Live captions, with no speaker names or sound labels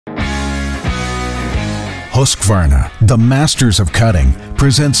Husqvarna, the masters of cutting,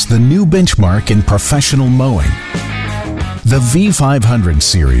 presents the new benchmark in professional mowing. The V500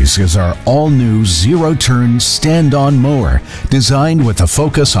 series is our all-new zero-turn stand-on mower designed with a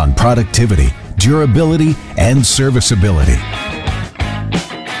focus on productivity, durability, and serviceability.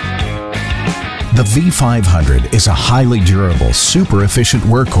 The V500 is a highly durable, super efficient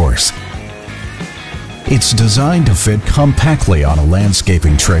workhorse. It's designed to fit compactly on a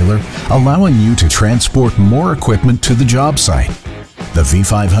landscaping trailer, allowing you to transport more equipment to the job site. The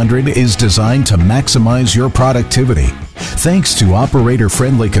V500 is designed to maximize your productivity. Thanks to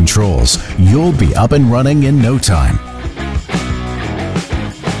operator-friendly controls, you'll be up and running in no time.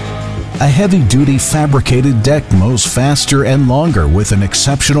 A heavy-duty fabricated deck mows faster and longer with an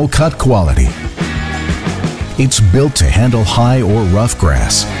exceptional cut quality. It's built to handle high or rough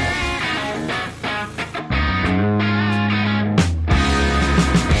grass.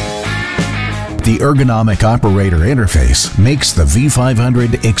 The ergonomic operator interface makes the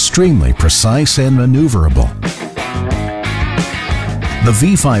V500 extremely precise and maneuverable. The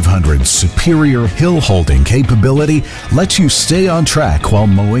V500's superior hill-holding capability lets you stay on track while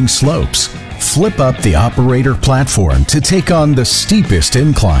mowing slopes. Flip up the operator platform to take on the steepest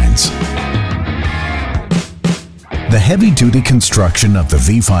inclines. The heavy-duty construction of the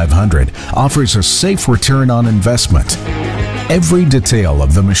V500 offers a safe return on investment. Every detail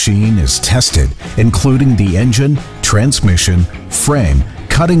of the machine is tested, including the engine, transmission, frame,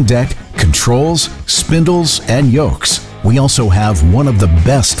 cutting deck, controls, spindles, and yokes. We also have one of the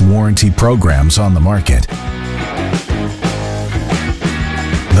best warranty programs on the market.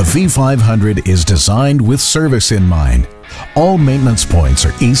 The V500 is designed with service in mind. All maintenance points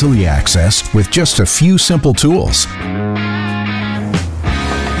are easily accessed with just a few simple tools.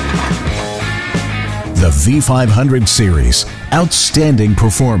 The V500 series, outstanding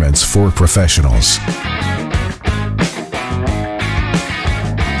performance for professionals.